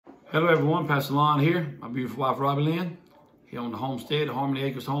Hello everyone, Pastor Lon here, my beautiful wife Robbie Lynn, here on the homestead, the Harmony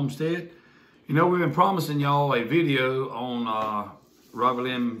Acres Homestead. You know, we've been promising y'all a video on Robbie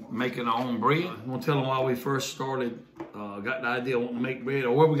Lynn making our own bread. I'm gonna tell them why we first started, got the idea of wanting to make bread,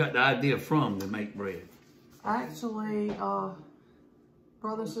 or where we got the idea from to make bread. Actually,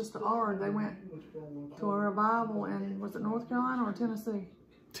 brother and sister Ard, they went to a revival in, was it North Carolina or Tennessee?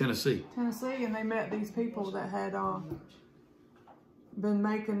 Tennessee, and they met these people that had been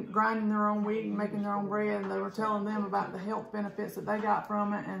grinding their own wheat and making their own bread, and they were telling them about the health benefits that they got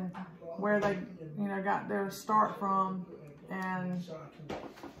from it and where they, got their start from. And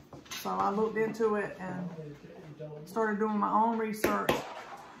so I looked into it and started doing my own research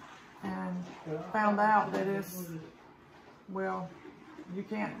and found out that it's, well, you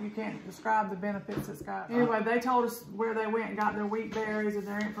can't describe the benefits it's got. Anyway, they told us where they went and got their wheat berries and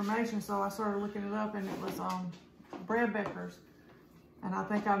their information, so I started looking it up, and it was bread bakers. And I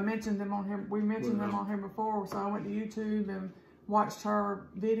think I mentioned them on here. We mentioned them on here before. So I went to YouTube and watched her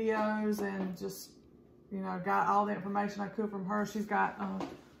videos and just, got all the information I could from her. She's got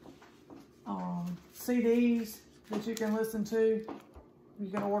CDs that you can listen to. You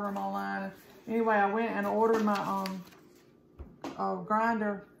can order them online. Anyway, I went and ordered my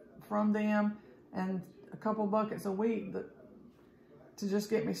grinder from them and a couple buckets of wheat to just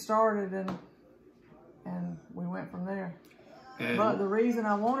get me started, and we went from there. But the reason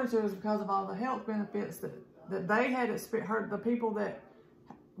I wanted to is because of all the health benefits that they had heard. The people that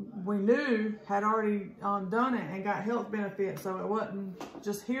we knew had already done it and got health benefits, so it wasn't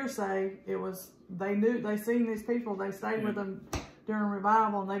just hearsay. It was, they seen these people, they stayed with them during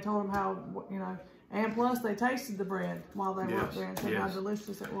revival, and they told them how, and plus they tasted the bread while they were up there and said how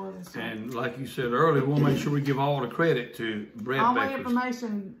delicious it was and stuff. And like you said earlier, we'll make sure we give all the credit to bread bakers. All the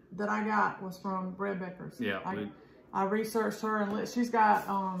information that I got was from bread bakers. Yeah. I researched her, and she's got,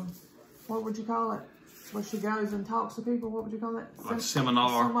 what would you call it? Where she goes and talks to people, what would you call it? Like a seminar.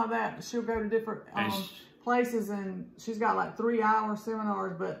 Something like that. She'll go to different places, and she's got like 3-hour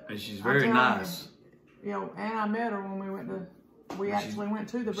seminars, and she's very nice. And I met her when we actually went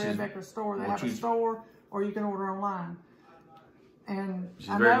to the bread baker store. They have a store, or you can order online. And she's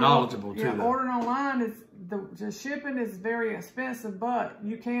very knowledgeable too. Yeah, ordering online is, the shipping is very expensive, but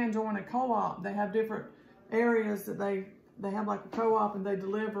you can join a co-op. They have different areas that they have like a co-op, and they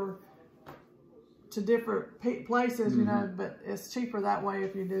deliver to different places, but it's cheaper that way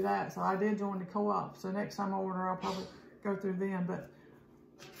if you do that. So I did join the co-op. So next time I order, I'll probably go through them. But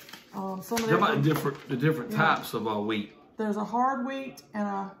some of them, the different types of wheat. There's a hard wheat and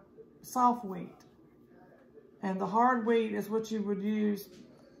a soft wheat. And the hard wheat is what you would use.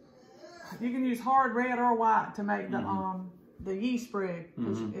 You can use hard red or white to make the yeast bread.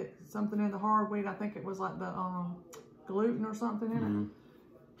 It's something in the hard wheat, I think it was like the gluten or something in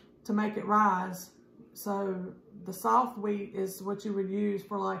it, to make it rise. So the soft wheat is what you would use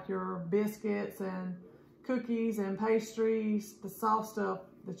for like your biscuits and cookies and pastries, the soft stuff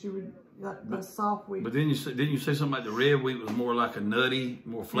that you would, the soft wheat. But didn't you say something like the red wheat was more like a nutty,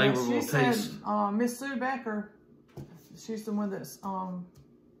 more flavorful taste? Said, Miss Sue Becker, she's the one that's,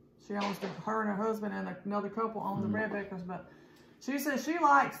 she owns her and her husband and another couple own the bread bakers, but she says she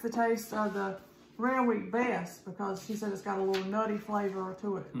likes the taste of the red wheat best because she said it's got a little nutty flavor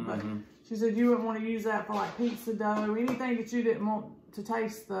to it. But she said you wouldn't want to use that for like pizza dough, anything that you didn't want to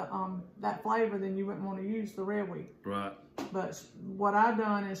taste the that flavor, then you wouldn't want to use the red wheat. Right. But what I've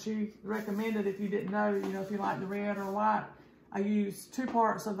done is she recommended, if you didn't know, if you like the red or white, I use 2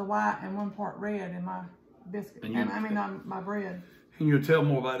 parts of the white and 1 part red in my biscuit. My bread. And you'll tell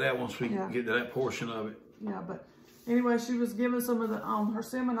more about that once we get to that portion of it. Yeah, but anyway, she was giving some of the her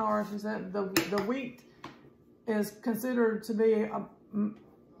seminars. She said the wheat is considered to be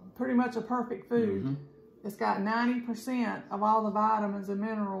pretty much a perfect food. It's got 90% of all the vitamins and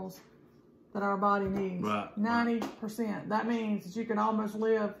minerals that our body needs. Right. 90%. That means that you can almost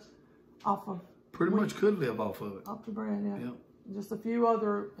live off of. Pretty much could live off of it. Off the bread, yeah. Yep. Just a few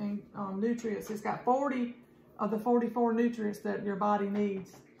other nutrients. It's got 40 of the 44 nutrients that your body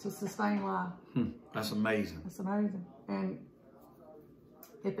needs to sustain life. That's amazing. That's amazing. And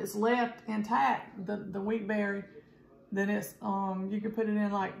if it's left intact, the wheat berry, then it's you can put it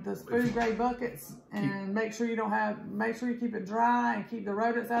in like the food grade buckets and make sure you keep it dry and keep the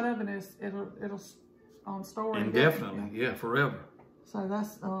rodents out of it, and it'll store indefinitely. Yeah, forever. So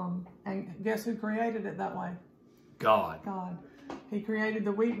that's and guess who created it that way? God. God. He created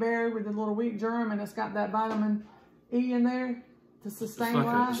the wheat berry with the little wheat germ, and it's got that vitamin E in there to sustain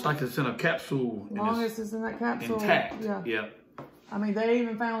life. It's like it's in a capsule. As long as it's in that capsule. Intact. Yeah. Yeah. I mean, they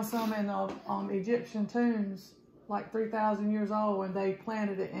even found some in Egyptian tombs like 3,000 years old and they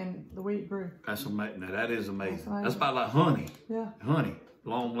planted it and the wheat grew. That's amazing. Now, that is amazing. That's amazing. That's about like honey. Yeah. Honey,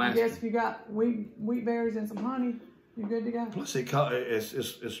 long I lasting. guess if you got wheat berries and some honey, you're good to go. Plus,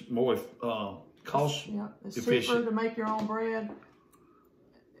 it's more cost It's efficient. cheaper to make your own bread.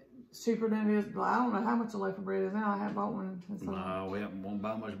 It's cheaper than it is. Well, I don't know how much a loaf of bread is now. I haven't bought one. No, we won't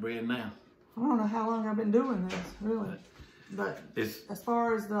buy much bread now. I don't know how long I've been doing this, really. But as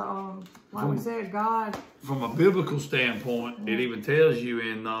far as the, like we said, God. From a biblical standpoint, it even tells you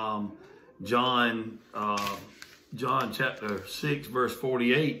in John chapter 6, verse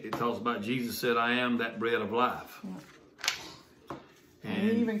 48, it talks about Jesus said, I am that bread of life. Yeah. And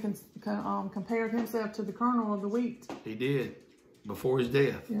he even compared himself to the kernel of the wheat. He did, before his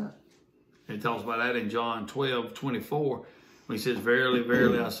death. Yeah. It talks about that in John 12:24. When he says, verily,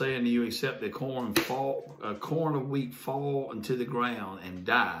 verily, I say unto you, except the corn of wheat fall into the ground and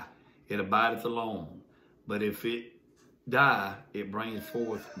die, it abideth alone. But if it die, it brings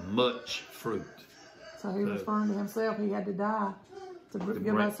forth much fruit. So he was referring to himself. He had to die to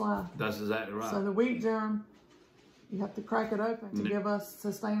give us life. That's exactly right. So the wheat germ, you have to crack it open to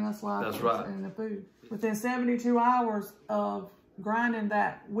sustain us life. That's right. In the food. Within 72 hours of grinding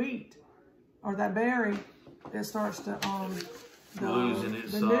that wheat or that berry, it starts to losing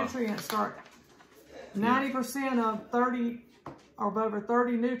its the nutrients start. 90% of over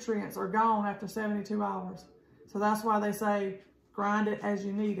 30 nutrients are gone after 72 hours. So that's why they say grind it as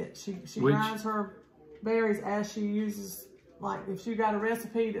you need it. She grinds her berries as she uses. Like if she got a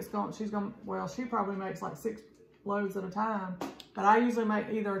recipe that's she probably makes like 6 loaves at a time. But I usually make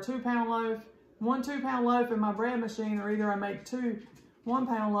either a 2-pound loaf, 1 2-pound loaf in my bread machine, or either I make 2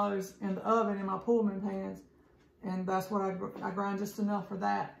 1-pound loaves in the oven in my Pullman pans. And that's what I grind just enough for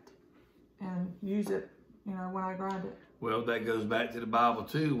that and use it, when I grind it. Well, that goes back to the Bible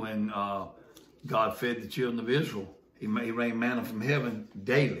too. When God fed the children of Israel, he rained manna from heaven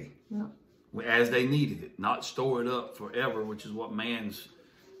daily, as they needed it, not store it up forever, which is what man's.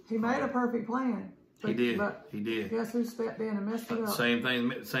 He made a perfect plan. He did. He did. Guess who stepped in and messed it up? Same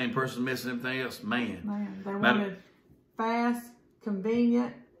thing. Same person messing everything else. Man. They wanted fast,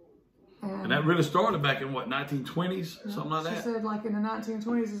 convenient. And that really started back in what, 1920s, something like that? She said like in the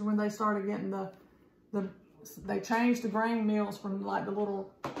 1920s is when they started getting they changed the grain mills from like the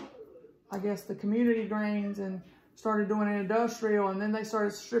little, I guess the community grains, and started doing it industrial, and then they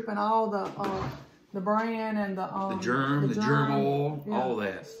started stripping all the bran and the germ oil, all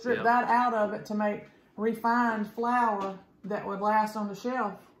that. Strip that out of it to make refined flour that would last on the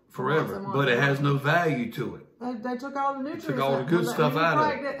shelf forever, but it has no value to it. They took all the nutrients. Took all the good stuff out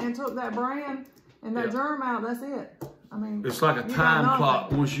of it. And took that bran and that germ out. That's it. I mean, it's like a time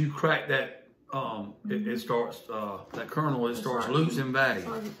clock. Once you crack that, it starts that kernel. It starts losing value.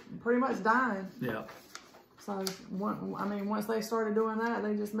 Pretty much dying. Yeah. So once they started doing that,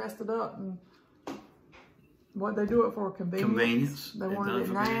 they just messed it up. And what they do it for? Convenience. They wanted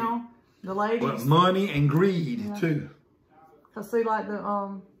it now. The ladies. Well, money and greed too. Cause see, like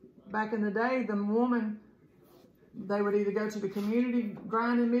back in the day, the woman, they would either go to the community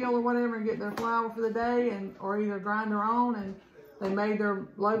grinding mill or whatever and get their flour for the day, or either grind their own, and they made their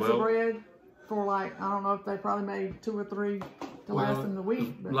loaves of bread for like, I don't know if they probably made 2 or 3 to last them the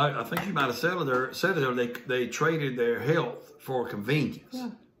week. But. Like I think you might have said it there, they traded their health for convenience.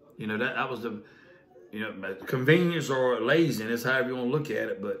 Yeah. That was the, convenience or laziness, however you want to look at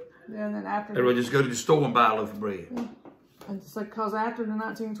it, but and then after they would just go to the store and buy a loaf of bread. Yeah. And so, because after the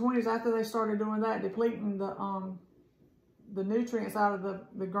 1920s, after they started doing that, depleting the nutrients out of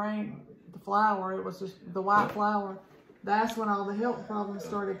the grain, the flour, it was just the white flour. That's when all the health problems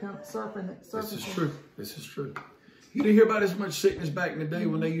started surfacing. This is true. This is true. You didn't hear about as much sickness back in the day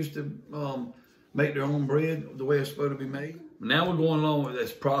when they used to make their own bread the way it's supposed to be made. Now we're going along with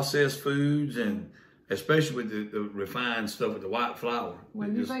this processed foods, and especially with the refined stuff with the white flour.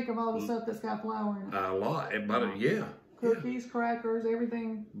 When you think of all the stuff that's got flour in it. A lot. Cookies, crackers,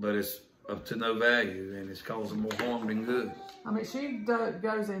 everything. But it's up to no value, and it's causing more harm than good. I mean, she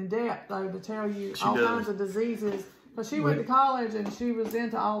goes in depth, though, to tell you kinds of diseases. But she went to college, and she was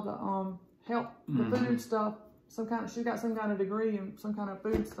into all the health, the food stuff. She got some kind of degree in some kind of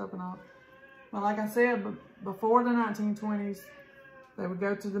food stuff and all. But like I said, before the 1920s, they would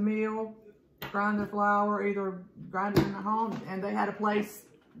go to the mill, grind their flour, either grind it in their home, and they had a place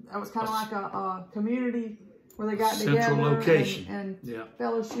that was kind of like a community where they got Central together location. and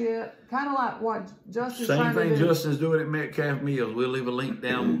fellowship, kind of like what Justin's Same trying thing to do. Justin's doing at Metcalf Meals. We'll leave a link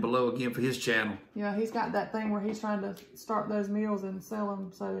down below again for his channel. Yeah, he's got that thing where he's trying to start those meals and sell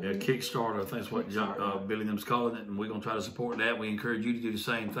them. So Kickstarter, I think that's what Billy them's calling it, and we're gonna try to support that. We encourage you to do the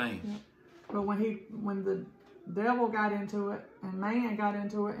same thing. Yeah. But when devil got into it and man got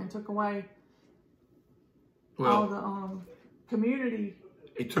into it and took away all the community.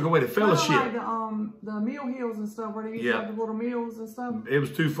 It took away the fellowship. Like the meal hills and stuff where they used to have the little meals and stuff. It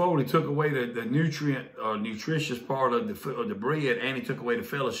was twofold. He took away the nutrient or nutritious part of the bread, and he took away the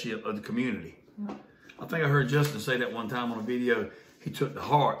fellowship of the community. Yeah. I think I heard Justin say that one time on a video. He took the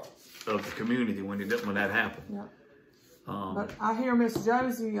heart of the community when that happened. Yeah. But I hear Miss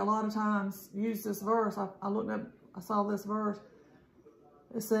Josie a lot of times use this verse. I looked up, I saw this verse.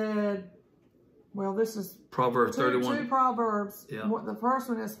 It said, well, this is Proverbs 31. Two Proverbs. Yeah. The first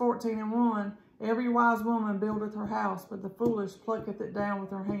one is 14:1. Every wise woman buildeth her house, but the foolish plucketh it down with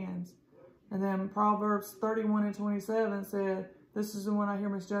her hands. And then Proverbs 31:27 said, this is the one I hear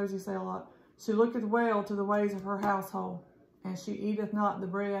Miss Josie say a lot. She looketh well to the ways of her household, and she eateth not the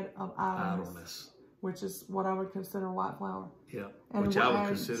bread of idleness. Which is what I would consider white flour. Yeah, and which I would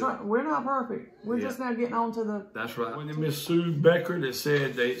consider. So we're not perfect. We're just now getting on to the. That's right. When Miss Sue Becker that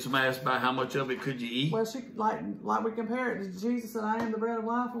said somebody asked about how much of it could you eat. Well, she like we compare it to Jesus said, "I am the bread of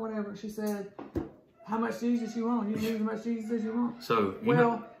life" or whatever. She said, "How much Jesus you want? You can eat as much Jesus as you want." So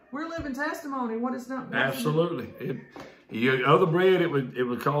we're living testimony. What it's not. Absolutely. Other bread, it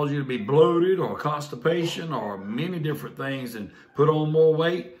would cause you to be bloated or constipation or many different things and put on more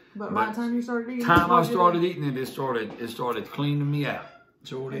weight. But by the time you started eating, I started eating it, it started cleaning me out.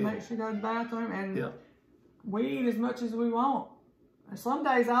 Sure it makes you go to the bathroom, and we eat as much as we want. And some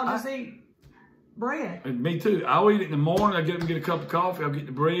days I'll just eat bread. Me too. I'll eat it in the morning. I get up and get a cup of coffee. I'll get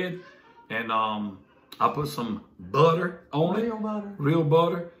the bread, and I put some butter on it, real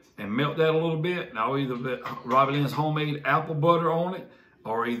butter, and melt that a little bit. And I'll either put Robbie Lynn's homemade apple butter on it,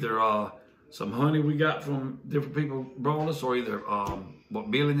 or either some honey we got from different people brought us, or either what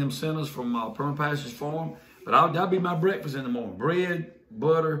Billy and them sent us from Permapassage Farm. But that'll be my breakfast in the morning. Bread,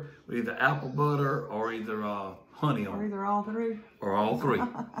 butter, with either apple butter or either honey on it. Or either all three. Or all three.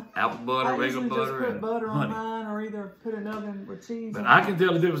 Apple butter, regular butter, just put and butter honey. on mine, or either put an oven with cheese. But I can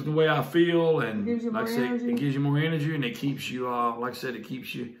tell the difference in the way I feel, and it gives you more energy. It gives you more energy, and it keeps you, like I said, it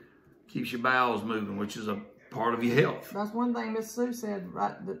keeps your bowels moving, which is a part of your health. That's one thing Miss Sue said,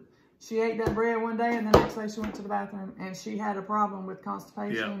 right? That she ate that bread one day, and the next day she went to the bathroom, and she had a problem with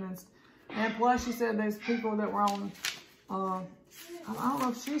constipation. And plus she said there's people that were on, I don't know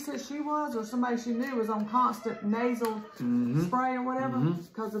if she said she was or somebody she knew was on constant nasal spray or whatever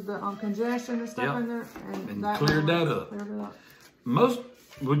because of the congestion and stuff in there. And that cleared that up. Most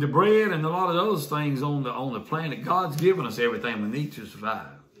with the bread and a lot of those things on the planet, God's given us everything we need to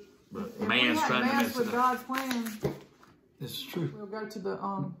survive. But if man's trying to mess it up. God's plan. This is true. We'll go to the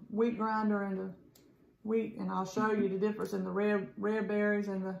wheat grinder and the wheat, and I'll show you the difference in the red berries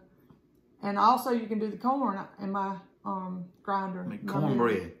and also you can do the corn in my grinder. Make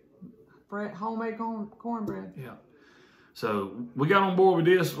cornbread. Homemade cornbread. Yeah. So we got on board with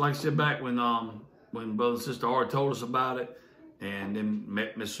this, like I said, back when Brother and Sister Art told us about it, and then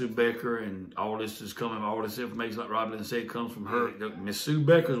met Miss Sue Becker, and all this is coming, all this information, like Robbie Lynn said, comes from her. Miss Sue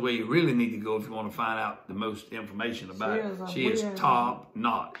Becker is where you really need to go if you want to find out the most information about it. She is top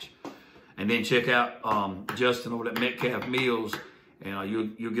notch. And then check out Justin over at Metcalf Meals, and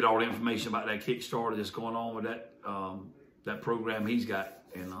you'll get all the information about that Kickstarter that's going on with that program he's got.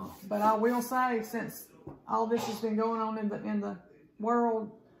 And but I will say, since all this has been going on in the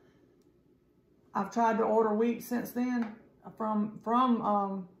world, I've tried to order wheat since then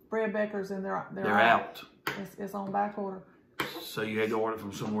from Bread Bakers, and they're out. It's on back order. So you had to order it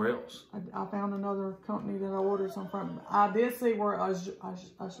from somewhere else. I found another company that I ordered some from. I did see where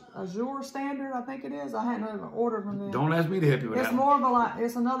Azure Standard, I think it is. I hadn't ever ordered from them. Don't ask me to help you with that. It's more of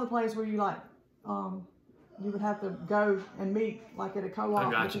it's another place where you you would have to go and meet like at a co-op.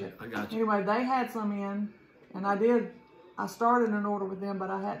 I got you. Anyway, they had some in, and I started an order with them,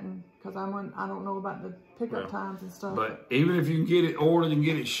 but I hadn't, because I don't know about the pickup times and stuff. But even if you can get it ordered and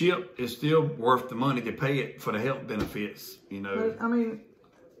get it shipped, it's still worth the money to pay it for the health benefits, you know. But, I mean,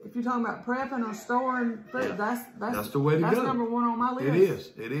 if you're talking about prepping or storing food, that's the way to go. That's number one on my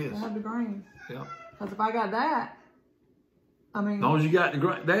list. It is. To have the grain. Yeah. Because if I got that, I mean, as long as you got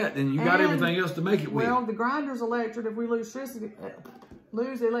that, then you got everything else to make it with. Well, the grinder's electric. If we lose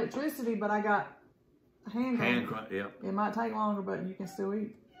electricity, but I got a hand grinder. Yeah. It might take longer, but you can still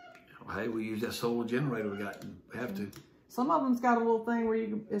eat. Hey, we use that solar generator we got. We have to. Some of them's got a little thing where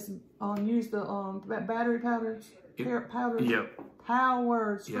you can use the that battery powder. Yep.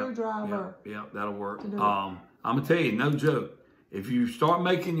 Power screwdriver. Yep, that'll work. I'm gonna tell you, no joke. If you start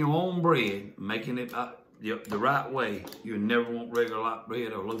making your own bread, making it the right way, you never want regular light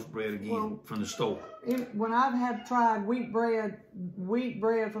bread or loaf bread again from the store. When I've tried wheat bread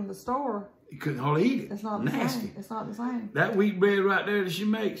from the store, You couldn't hardly eat it. It's not nasty. The same. It's not the same. That wheat bread right there that she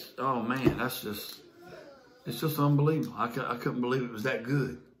makes, oh man, it's just unbelievable. I couldn't believe it was that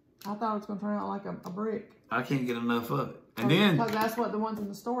good. I thought it was going to turn out like a brick. I can't get enough of it. And then, because that's what the ones in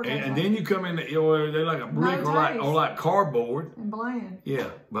the store do. And then you come in, they're like a brick or like cardboard. And bland. Yeah,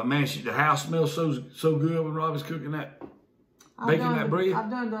 but man, the house smells so good when Robbie's cooking that, baking that bread. I've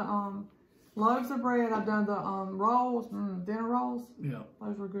done the loaves of bread. I've done the rolls, dinner rolls. Yeah,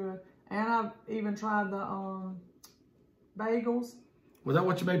 those were good. And I've even tried the bagels. Was that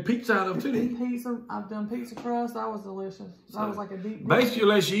what you made pizza out of too? Pizza. I've done pizza crust. That was delicious. That was like a deep. Basically,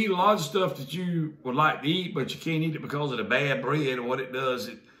 unless you eat a lot of stuff that you would like to eat, but you can't eat it because of the bad bread, or what it does,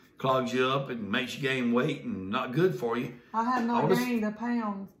 it clogs you up and makes you gain weight and not good for you. I have not gained a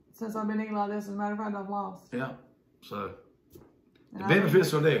pound since I've been eating like this. As a matter of fact, I've lost. Yeah. So the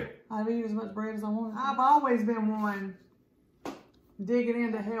benefits are there. I've eaten as much bread as I want. I've always been one digging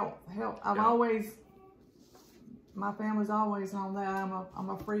into health. I've always. My family's always known that. I'm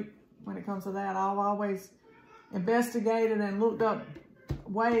a freak when it comes to that. I've always investigated and looked up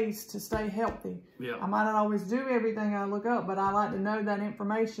ways to stay healthy. Yeah. I might not always do everything I look up, but I like to know that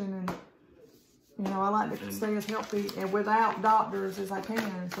information, and I like to stay as healthy and without doctors as I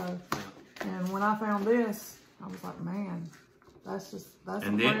can. So, and when I found this, I was like, man, that's a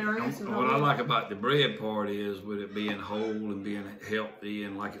prayer answer. What I like about the bread part is with it being whole and being healthy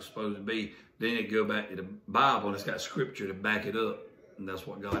and like it's supposed to be, then it go back to the Bible and it's got scripture to back it up. And that's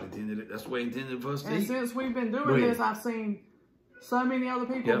what God intended it. That's the way He intended for us to eat. And since we've been doing this, I've seen so many other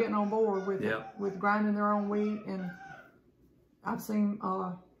people getting on board with it, with grinding their own wheat. And I've seen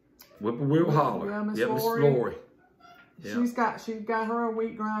Whippoorwill Holler. Yeah, Miss Lori. She's got her own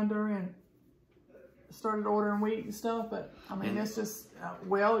wheat grinder and started ordering wheat and stuff. But I mean, it's just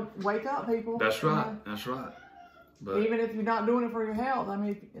wake up, people. That's right. That's right. But even if you're not doing it for your health, I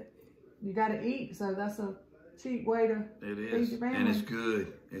mean, you got to eat. So that's a cheap way to feed your family. And it's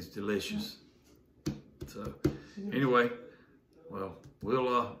good. It's delicious. So anyway, well,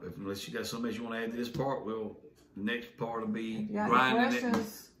 we'll unless you got something you want to add to this part, the next part will be grinding it.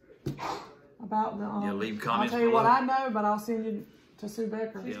 About the leave comments. I'll tell you what I know, but I'll send you to Sue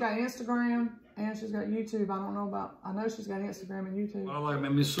Becker. She's got Instagram and she's got YouTube. I know she's got Instagram and YouTube. Well, I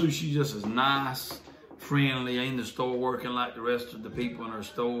like Miss Sue. She's just as nice, friendly, in the store working like the rest of the people in her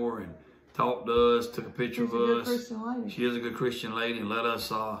store, and talked to us, took a picture of us. She's a good Christian lady. She is a good Christian lady, and let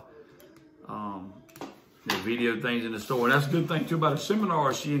us video things in the store. And that's a good thing too about a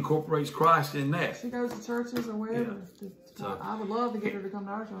seminar. She incorporates Christ in that. She goes to churches or wherever. Yeah. So, I would love to get her to come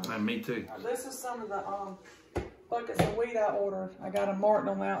to our church. And me too. This is some of the buckets of wheat I ordered. I got them marked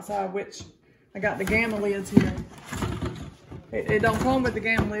on the outside, which I got the gamma lids here. It don't come with the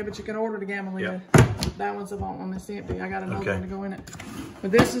gamma lid, but you can order the gamma lid. Yep. That one's on this empty. I got another one to go in it.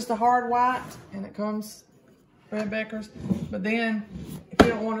 But this is the hard white, and it comes Red Becker's. But then, if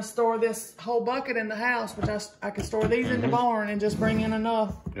you don't want to store this whole bucket in the house, which I can store these in the barn and just bring in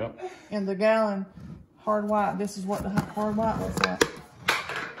enough in the gallon hard white. This is what the hard white looks like.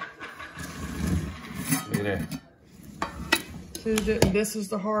 Look at that. This is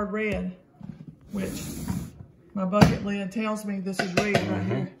the hard red, which my bucket lid tells me this is red right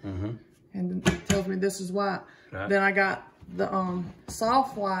here. And it tells me this is white. Right. Then I got the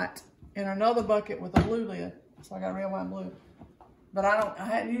soft white in another bucket with a blue lid. So I got red, white, and blue. But I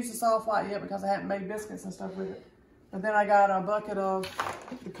hadn't used the soft white yet because I hadn't made biscuits and stuff with it. But then I got a bucket of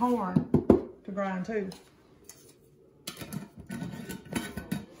the corn to grind too.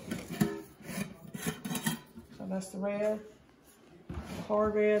 So that's the red, the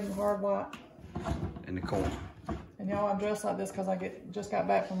hard red, and the hard white. And the corn. And y'all, I'm dressed like this because I just got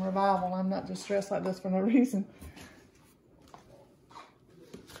back from revival. I'm not just dressed like this for no reason.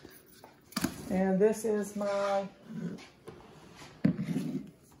 And this is my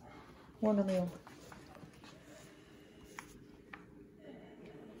wondermill.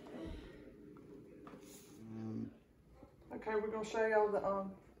 Okay, we're going to show y'all the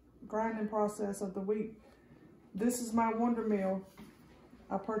grinding process of the wheat. This is my wondermill.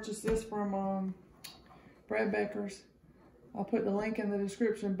 I purchased this from Brad Becker's. I'll put the link in the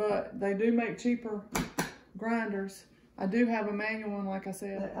description, but they do make cheaper grinders. I do have a manual one, like I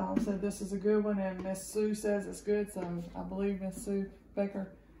said. So this is a good one, and Miss Sue says it's good, so I believe Miss Sue Becker.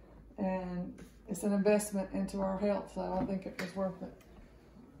 And it's an investment into our health, so I think it was worth it.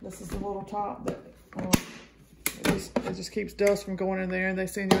 This is the little top that it just keeps dust from going in there, and they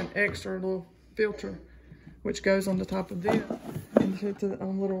send you an extra little filter, which goes on the top of this into the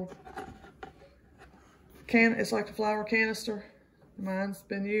little can. It's like a flour canister. Mine's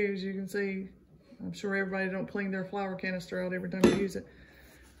been used. You can see. I'm sure everybody don't clean their flour canister out every time they use it.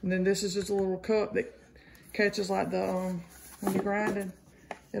 And then this is just a little cup that catches like the, when you're grinding,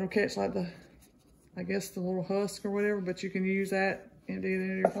 it'll catch like the, I guess the little husk or whatever, but you can use that, empty it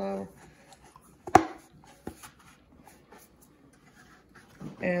into your flour.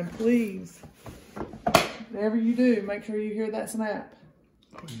 And please, whatever you do, make sure you hear that snap.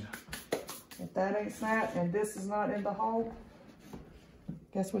 Oh yeah. If that ain't snapped and this is not in the hole,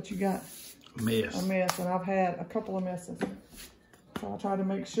 guess what you got? A mess. A mess, and I've had a couple of messes. So I try to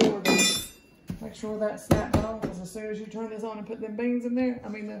make sure that snapped on, because as soon as you turn this on and put them beans in there, I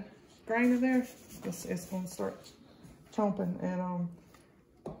mean the grain in there, it's gonna start chomping. And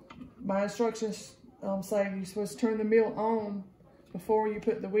my instructions say you're supposed to turn the mill on before you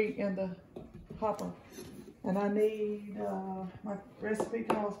put the wheat in the hopper. And I need, my recipe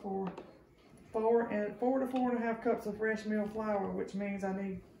calls for 4 to 4.5 cups of fresh mill flour, which means I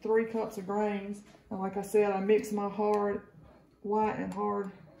need 3 cups of grains. And like I said, I mix my hard white and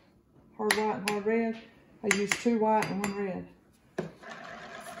hard white and hard red. I use 2 white and 1 red.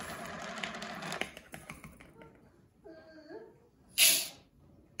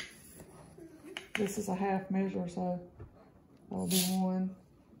 This is a half measure, so that'll be 1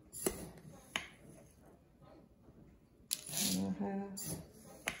 and a half.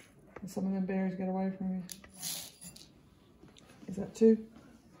 And some of them berries get away from you. Is that 2?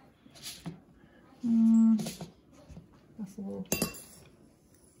 That's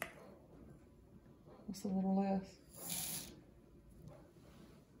a little less.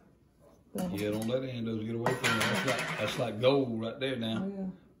 Yeah, don't let any of those get away from you. That's like gold right there now. Oh, yeah.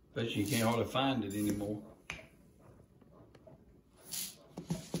 Bet you can't hardly find it anymore.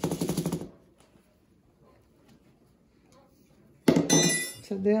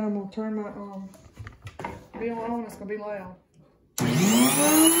 So then I'm gonna turn my mill on. It's gonna be loud.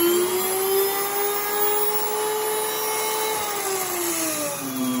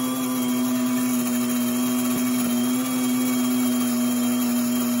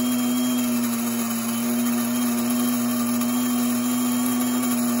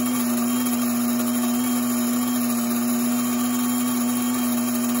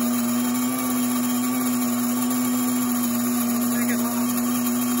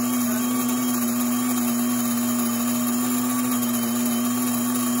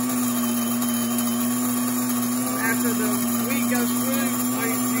 After the wheat goes through,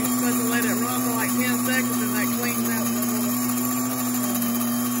 you're supposed to let it run for like 10 seconds, and that cleans out the little,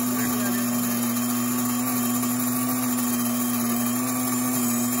 whatever that is on there.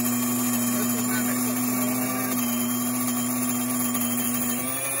 That's what I mix up some oil in there.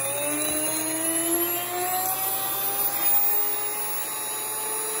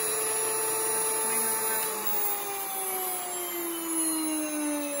 Clean it out.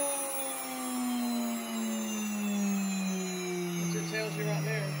 It tells you right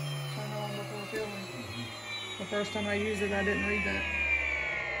there, turn on before filling. The first time I used it, I didn't read that.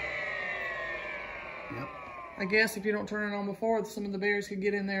 Yep. I guess if you don't turn it on before, some of the berries could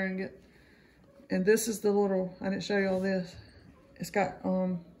get in there and get, and this is the little, I didn't show you all this. It's got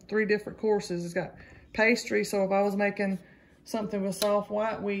 3 different courses. It's got pastry, so if I was making something with soft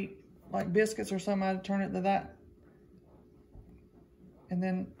white wheat, like biscuits or something, I'd turn it to that. And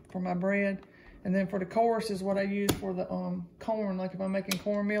then for my bread, and then for the course is what I use for the corn. Like if I'm making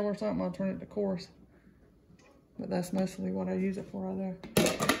cornmeal or something, I'll turn it to course. But that's mostly what I use it for right there.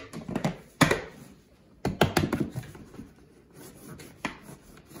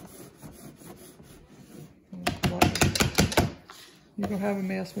 You're gonna have a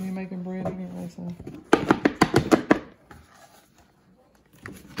mess when you're making bread anyway, so.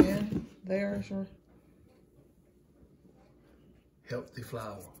 And there's your Healthy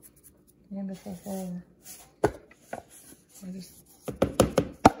flour. wonderful flour.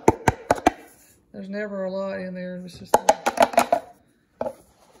 There's never a lot in there. It's just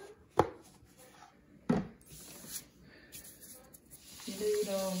you need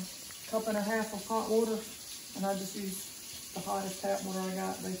a 1.5 cups of hot water, and I just use the hottest tap water I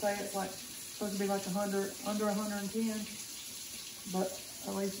got. They say it's like supposed to be like 100, under 110, but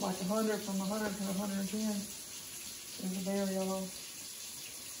at least like 100, from 100 to 110 is a very low.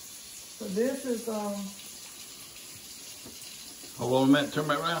 So this is Hold on a minute, turn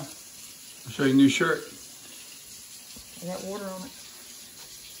back around. I'll show you a new shirt. I got water on it.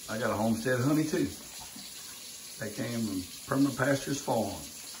 I got a homestead honey too. That came from Permanent Pastures Farm.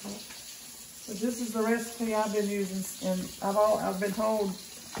 So this is the recipe I've been using, and I've been told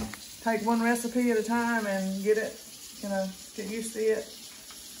take one recipe at a time and get it, get used to it.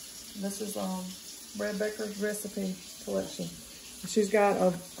 This is Brad Becker's recipe collection. She's got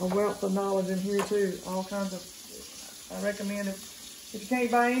a wealth of knowledge in here too. All kinds of. I recommend if If you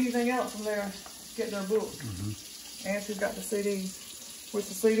can't buy anything else from there, get their book. And she's got the CDs, which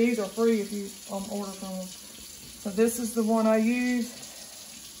the CDs are free if you order from them. So this is the one I use,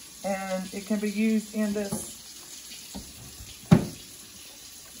 and it can be used in this,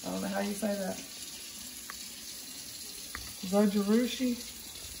 I don't know how you say that, Zojirushi.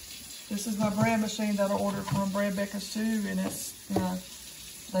 This is my bread machine that I ordered from Bread Bakers too, and it's, you know,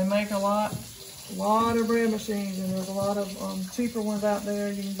 they make a lot of bread machines, and there's a lot of cheaper ones out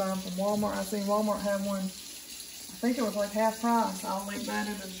there. You can buy them from Walmart. I seen Walmart have one, I think it was like half price. I'll link that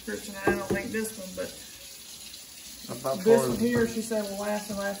in the description. I don't link this one, but this one here, she said will last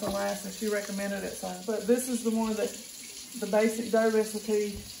and last and last, and she recommended it. So, but this is the one that, the basic dough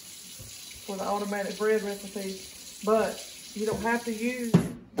recipe for the automatic bread recipe, but you don't have to use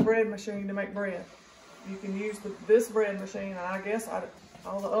the bread machine to make bread. You can use this bread machine, and I guess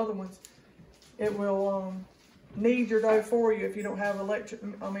all the other ones, it will knead your dough for you if you don't have a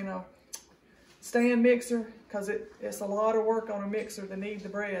stand mixer, because it's a lot of work on a mixer to knead the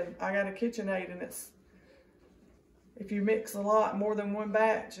bread. I got a KitchenAid, and if you mix a lot, more than one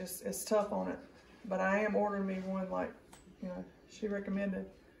batch, it's tough on it. But I am ordering me one like, you know, she recommended.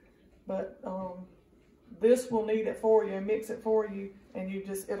 But this will knead it for you and mix it for you, and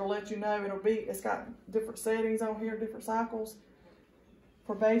it'll let you know. It's got different settings on here, different cycles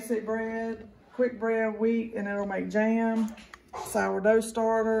for basic bread, quick bread, wheat, and it'll make jam, sourdough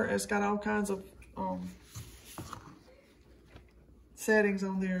starter. It's got all kinds of settings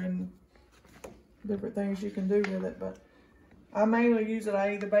on there and different things you can do with it. But I mainly use it.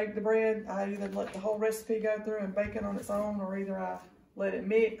 I either bake the bread, I either let the whole recipe go through and bake it on its own, or either I let it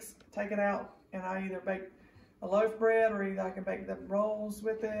mix, take it out, and I either bake a loaf bread, or either I can bake the rolls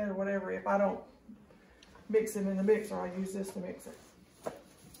with it or whatever. If I don't mix it in the mixer, I use this to mix it.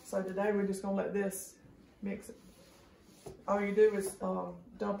 So today we're just gonna let this mix it. All you do is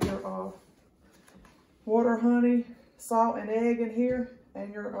dump your water, honey, salt, and egg in here,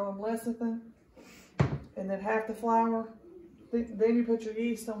 and your lecithin, and then half the flour. Then you put your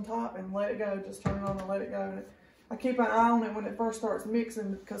yeast on top and let it go. Just turn it on and let it go. And I keep an eye on it when it first starts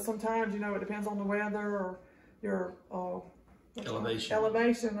mixing, because sometimes, you know, it depends on the weather or your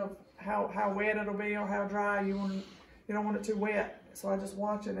elevation of how wet it'll be or how dry. You don't want it too wet. So I just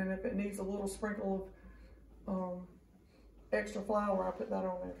watch it, and if it needs a little sprinkle of extra flour, I put that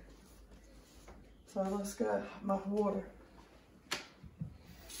on there. So let's get my water.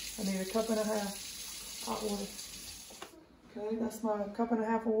 I need 1.5 cups hot water. Okay, that's my 1.5 cups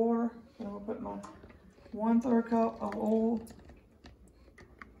of water. And I'm gonna put my 1/3 cup of oil.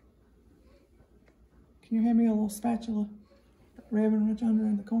 Can you hand me a little spatula? Ribbon right under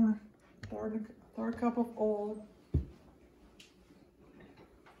in the corner. Third cup of oil.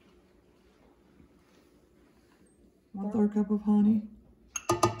 1/3 cup of honey.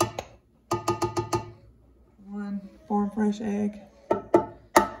 1 farm fresh egg.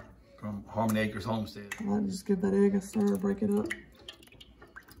 From Harmony Acres Homestead. I'll just give that egg a stir, break it up.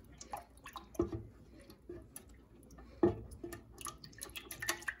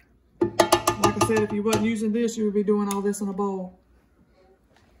 Like I said, if you wasn't using this, you would be doing all this in a bowl.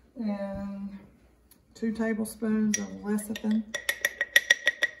 And 2 tablespoons of lecithin.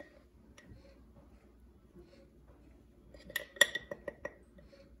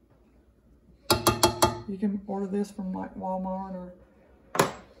 You can order this from like Walmart or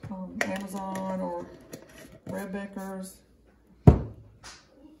Amazon or Bread Bakers.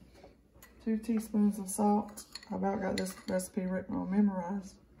 2 teaspoons of salt. I about got this recipe written on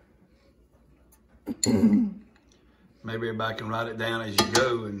memorized. Maybe everybody can write it down as you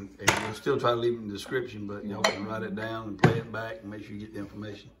go, and we'll still try to leave it in the description, but y'all can write it down and play it back and make sure you get the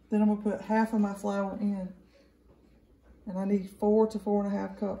information. Then I'm gonna put half of my flour in. And I need 4 to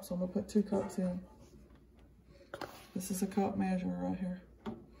 4.5 cups, so I'm gonna put 2 cups in. This is a cup measure right here.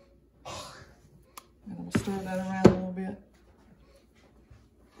 And I'm gonna stir that around a little bit.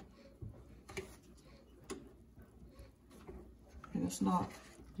 And it's not,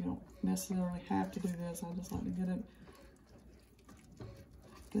 you don't necessarily have to do this. I just like to get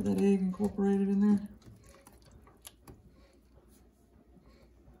that egg incorporated in there.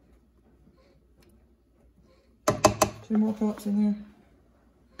 Two more cups in there.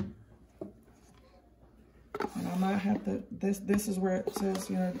 And I might have to, this is where it says,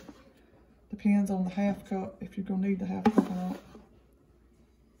 you know, depends on the half cup, if you're gonna need the half cup or not.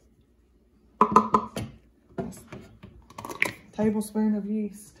 Tablespoon of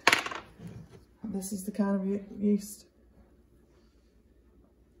yeast. This is the kind of yeast.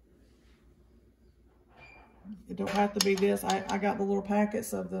 It don't have to be this. I got the little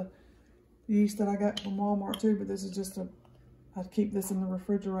packets of the yeast that I got from Walmart too, but this is just a I'd keep this in the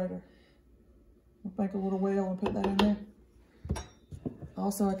refrigerator. I'll make a little well and put that in there.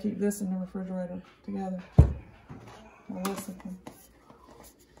 Also, I keep this in the refrigerator together. My recipe.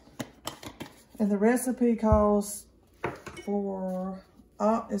 And the recipe calls for,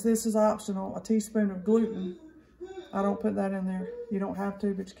 this is optional, a teaspoon of gluten. I don't put that in there. You don't have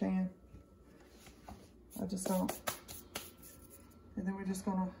to, but you can. I just don't. And then we're just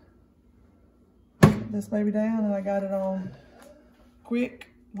gonna put this baby down, and I got it on quick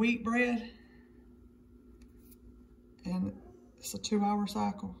wheat bread. And it's a 2-hour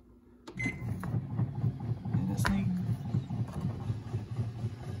cycle. And it's neat.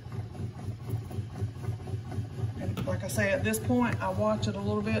 And like I say, at this point, I watch it a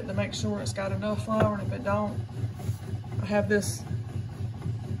little bit to make sure it's got enough flour, and if it don't, I have this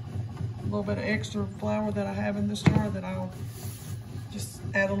little bit of extra flour that I have in this jar that I'll just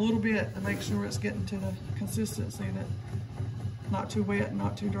add a little bit to make sure it's getting to the consistency that not too wet and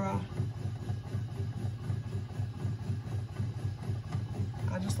not too dry.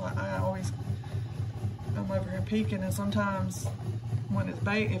 I'm over here peeking, and sometimes when it's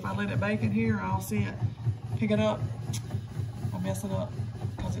baked, if I let it bake in here, I'll see it, pick it up, I mess it up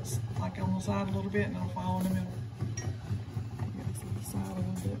because it's like on the side a little bit and it'll fall in the middle. Get this on the side a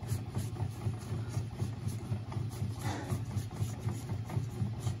little bit.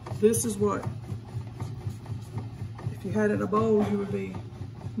 This is what, if you had it in a bowl, you would be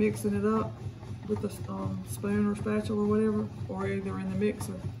mixing it up with a spoon or spatula or whatever, or either in the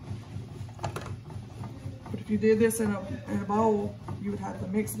mixer. But if you did this in a bowl, you would have to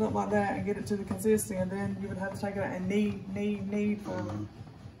mix it up like that and get it to the consistency, and then you would have to take it out and knead for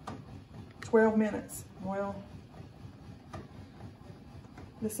 12 minutes. Well,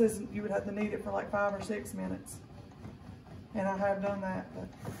 this isn't, you would have to knead it for like 5 or 6 minutes. And I have done that, but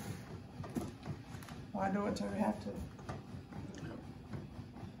why do it until we have to?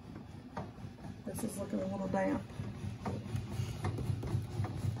 This is looking a little damp.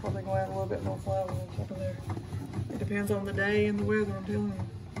 Probably gonna add a little bit more flour on top of there. It depends on the day and the weather, I'm telling you.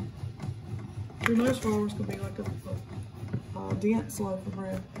 Who knows, flours could be like a dense loaf of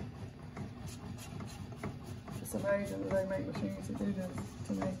bread. It's amazing that they make machines that do this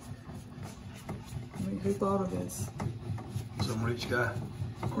to me. I mean, who thought of this? Some rich guy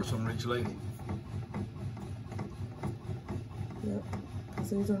or some rich lady. Yep.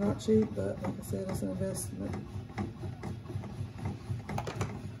 These are not cheap, but like I said, it's an investment.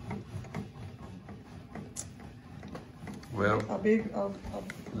 Well, a big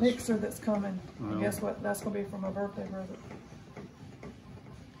mixer that's coming. Well, and guess what? That's gonna be for my birthday present.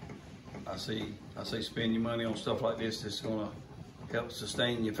 I say spend your money on stuff like this that's gonna help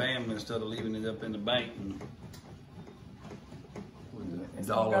sustain your family instead of leaving it up in the bank and with the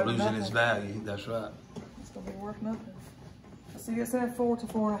dollar losing its value. That's right. It's gonna be worth nothing. See, it said 4 to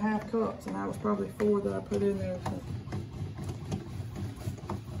 4.5 cups, and that was probably 4 that I put in there. So.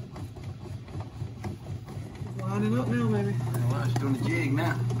 It's lining up now, baby. Well, she's doing the jig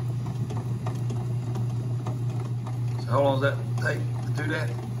now. So how long does that take to do that?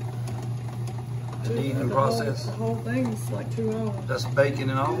 The kneading process? The whole thing is like 2 hours. That's baking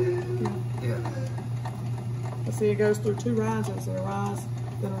and all? Yeah. But see, it goes through 2 rises. It'll rise,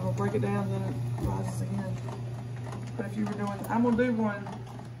 then it'll break it down, then it rises again. But if you were doing, I'm gonna do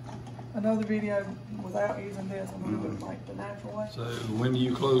another video without using this. I'm gonna do it like the natural way. So when do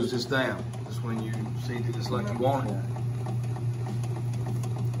you close this down? Just when you see that it's like you want it?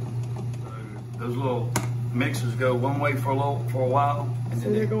 So those little mixers go one way for a while. And so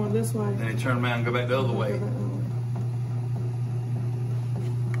they're going this way. Then they turn around and go back the other way.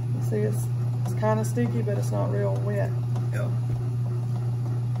 See, it's kind of sticky, but it's not real wet. Yep.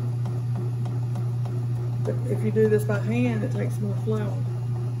 But if you do this by hand, it takes more flour.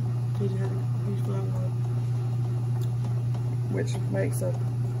 Because you have to use flour, which makes a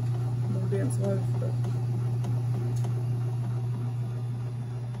more dense loaf. But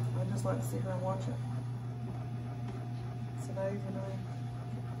I just like to see her watch it. It's amazing.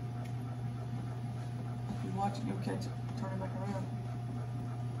 If you watch it, you'll catch it. Turn it back around.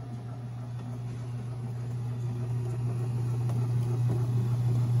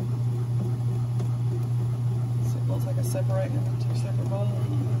 Looks like it's separating into 2 separate bowls.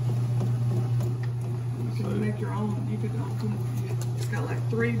 You can make your own. It's got like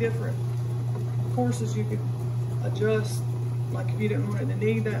 3 different courses you could adjust. Like if you didn't want it to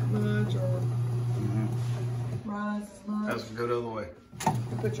knead that much or rise as much. That's go the other way.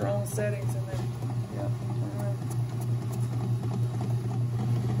 You put your own settings in there. Yeah.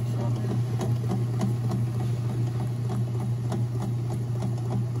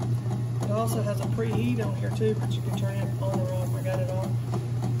 It also has a preheat on here too, but you can turn it on or off. shut it off.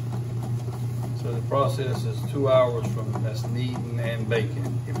 So the process is 2 hours from that's kneading and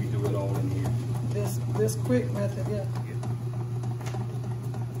baking if you do it all in here. This quick method, yeah.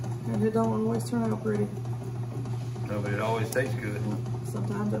 And it don't always turn out pretty. No, but it always tastes good.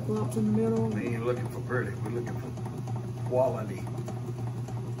 Sometimes it flops in the middle. We ain't looking for pretty, we're looking for quality.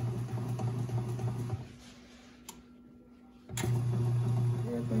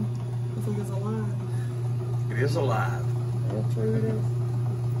 Everything. I think it's alive. It is alive. Yeah, true it is.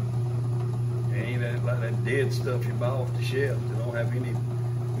 It ain't that, like that dead stuff you buy off the shelf. It don't have any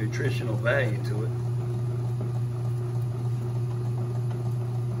nutritional value to it.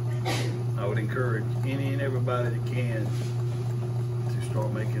 I would encourage any and everybody that can to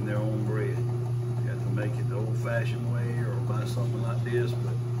start making their own bread. You have to make it the old-fashioned way or buy something like this,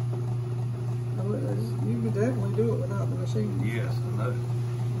 but You could definitely do it without the machine. yes, I know.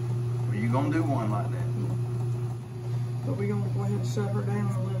 Well, you're gonna do one like that. But we're gonna go ahead and shut her down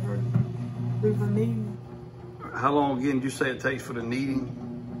and let her do her kneading. How long again did you say it takes for the kneading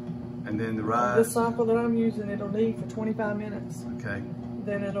and then the rise? This cycle that I'm using, it'll knead for 25 minutes. Okay.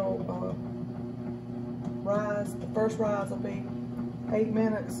 Then it'll rise. The first rise will be 8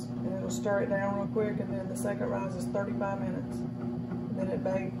 minutes, and it'll stir it down real quick, and then the second rise is 35 minutes. And then it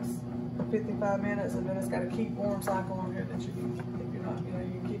bakes for 55 minutes, and then it's got a keep warm cycle on here that you can, if you're not, you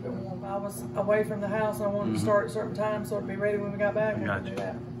can keep it warm. I was away from the house, and I wanted to start at certain times so it'd be ready when we got back. Gotcha. We could do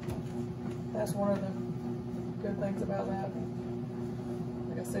that. That's one of the good things about that.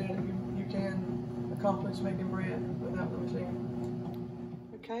 Like I said, you can accomplish making bread without the machine.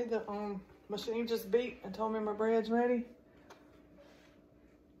 Okay, the machine just beat and told me my bread's ready.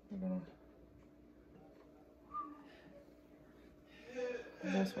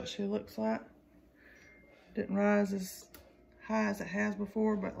 That's what she looks like. Didn't rise as high as it has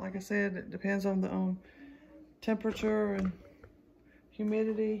before, but like I said, it depends on the temperature and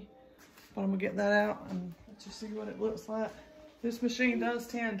humidity. But I'm gonna get that out and let you see what it looks like. This machine does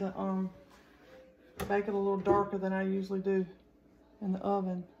tend to bake it a little darker than I usually do in the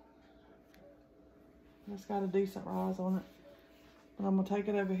oven. It's got a decent rise on it. But I'm gonna take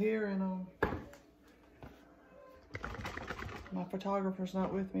it over here and my photographer's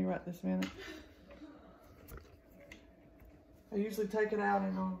not with me right this minute. I usually take it out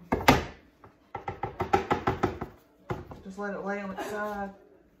and just let it lay on its side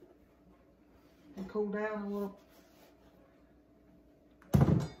and cool down a little.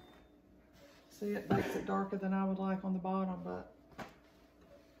 See, it makes it darker than I would like on the bottom, but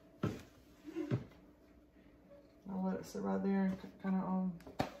I'll let it sit right there and kind of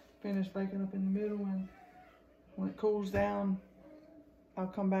finish baking up in the middle, and when it cools down, I'll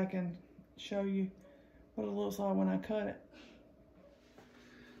come back and show you what it looks like when I cut it.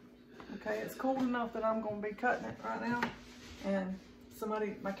 Okay, it's cool enough that I'm going to be cutting it right now, and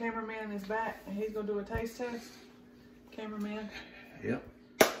my cameraman is back, and he's going to do a taste test. Cameraman. Yep.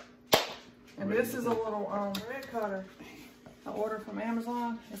 And this is a little bread cutter I ordered from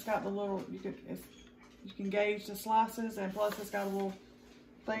Amazon. It's got the little, you can gauge the slices, and plus it's got a little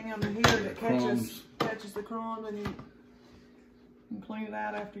thing under here that catches the crumbs, and you can clean it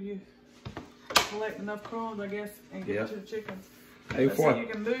out after you collect enough crumbs, I guess, and get it to the chickens. Hey, so you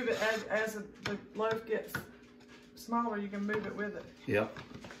can move it as the loaf gets smaller, you can move it with it. Yep.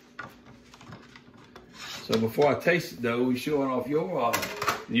 So before I taste it though, we showing off your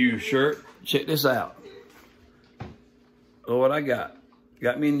new shirt. Check this out. Look what I got.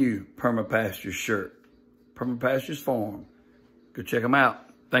 Got me a new Permapastures shirt. Permapastures Farm. Go check them out.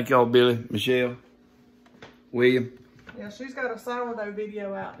 Thank y'all, Billy, Michelle, William. Yeah, she's got a sourdough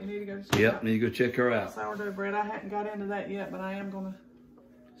video out. You need to go check Yep, out. need to go check her out. Sourdough bread. I hadn't got into that yet, but I am going to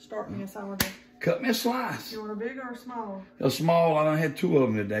start me a sourdough. Cut me a slice. You want a big or a small? A small. I done had 2 of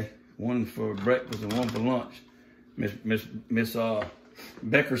them today. One for breakfast and one for lunch. Miss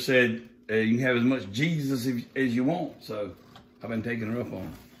Becker said you can have as much Jesus as you want, so I've been taking her up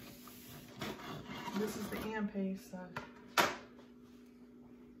on it. This is the end piece, so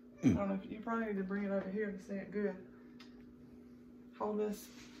I don't know if you probably need to bring it over here to see it good. Hold this,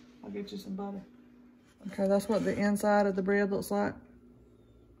 I'll get you some butter. Okay, that's what the inside of the bread looks like.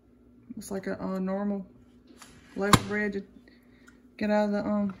 Looks like a normal loaf of bread. You get out of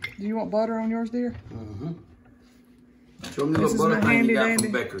the do you want butter on yours, dear? Mm-hmm. Show me the little butter thing you got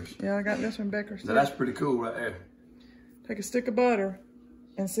from Becker's. Yeah, I got this from Becker's. Now that's pretty cool right there. Take a stick of butter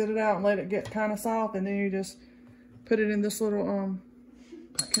and sit it out and let it get kind of soft, and then you just put it in this little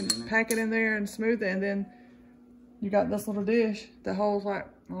pack it in there and smooth it, and then you got this little dish that holds like,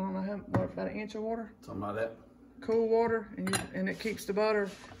 I don't know, what, about 1 inch of water? Something like that. Cool water, and it keeps the butter,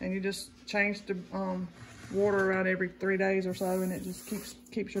 and you just change the water out every 3 days or so, and it just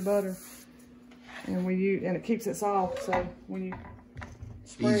keeps your butter. And it keeps it soft, so when you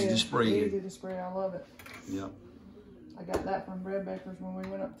spray easy to spray. Easy to spray. I love it. Yep. I got that from Bread Bakers when we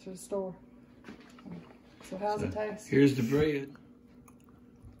went up to the store. So how's it taste? Here's the bread.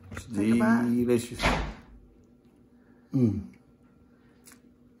 It's delicious.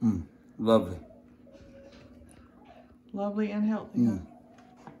 Lovely. Lovely and healthy. Huh?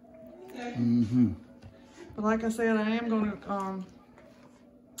 But like I said, I am going to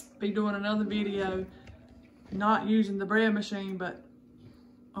be doing another video, not using the bread machine, but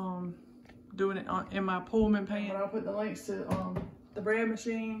doing it in my Pullman pan. But I'll put the links to the bread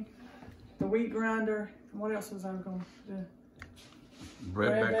machine, the wheat grinder, and what else was I going to do?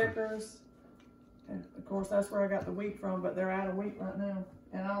 Bread Bakers. And of course, that's where I got the wheat from, but they're out of wheat right now.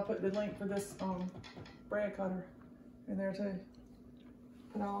 And I'll put the link for this bread cutter in there too.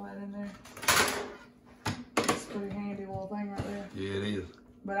 Put all that in there. It's a pretty handy little thing right there. Yeah, it is.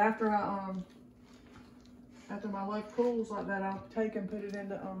 But after my loaf cools like that, I'll take and put it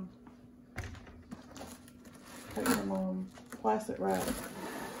into take some plastic wrap.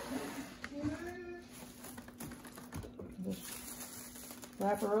 Just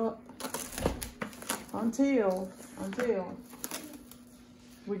wrap her up until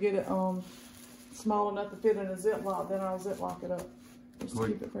we get it small enough to fit in a Ziploc. Then I'll Ziploc it up. Just to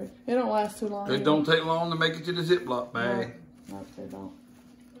keep it fresh. It don't last too long. It don't take long to make it to the Ziploc bag. No, they don't.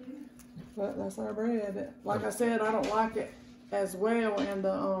 But that's our bread. Like I said, I don't like it as well in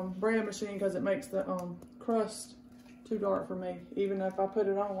the bread machine because it makes the crust too dark for me, even if I put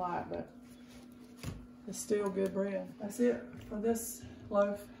it on light, but it's still good bread. That's it for this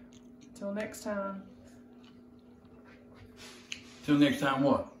loaf. Till next time. Till next time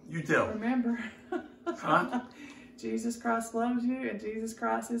what? You tell me. Remember, huh? Jesus Christ loves you, and Jesus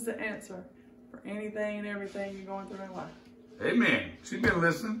Christ is the answer for anything and everything you're going through in life. Amen. She's been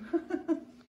listening.